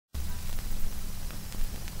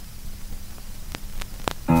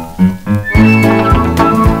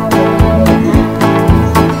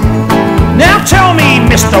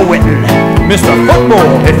Mr.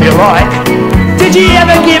 Football, if you like. Did you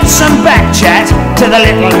ever give some back chat to the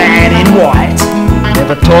little man in white?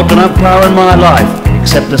 Never talked to an umpire in my life,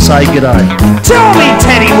 except to say g'day. Tell me,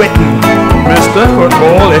 Teddy Whitten, Mr.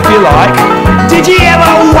 Football, if you like, did you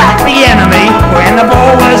ever whack the enemy when the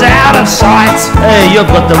ball was out of sight? Hey,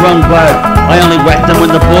 you've got the wrong bloke. I only whacked them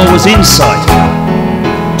when the ball was in sight.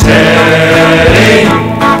 Teddy,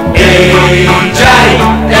 EJ,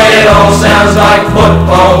 it all sounds like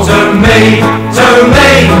football to me, to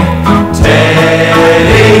me.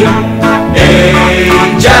 Teddy,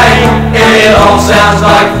 EJ, it all sounds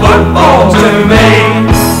like football to me.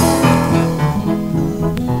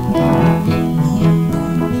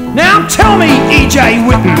 Now tell me, EJ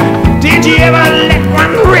Whitten, did you ever let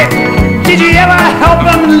one rip? Did you ever help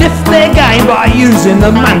them lift their game by using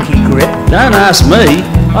the monkey grip? Don't ask me.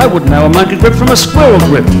 I wouldn't know a monkey grip from a squirrel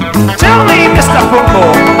grip. Tell me, Mr.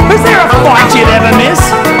 Football, was there a fight you'd ever miss?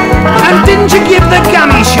 And didn't you give the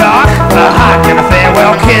gummy shark a hug and a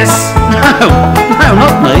farewell kiss? No,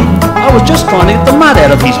 not me. I was just trying to get the mud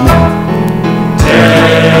out of his mouth.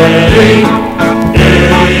 Teddy,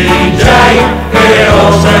 EJ, it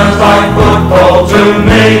all sounds like football to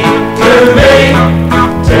me, to me.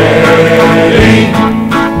 Teddy,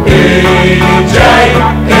 EJ,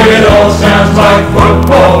 it all sounds like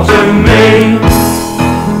football to me.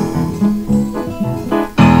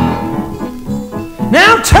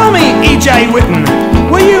 Now tell me, EJ Whitten,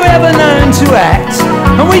 were you ever known to act?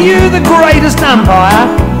 And were you the greatest umpire?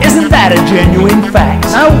 Isn't that a genuine fact?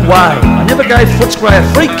 No way. I never gave Footscray a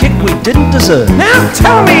free kick we didn't deserve. Now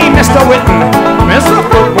tell me, Mr. Whitten, Mr.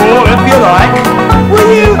 Football, if you like, were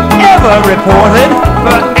you ever reported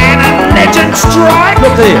for an alleged strike?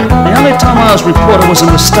 Look here, the only time I was reported was a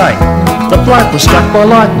mistake. The bloke was struck by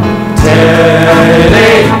lightning.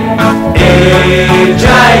 Teddy, EJ,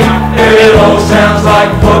 it all sounds like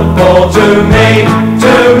football to me,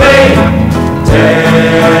 to me.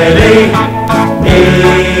 Teddy,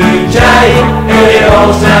 EJ, it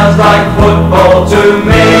all sounds like football to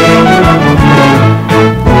me.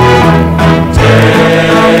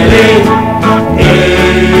 Teddy,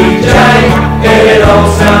 EJ, it all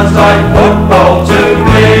sounds like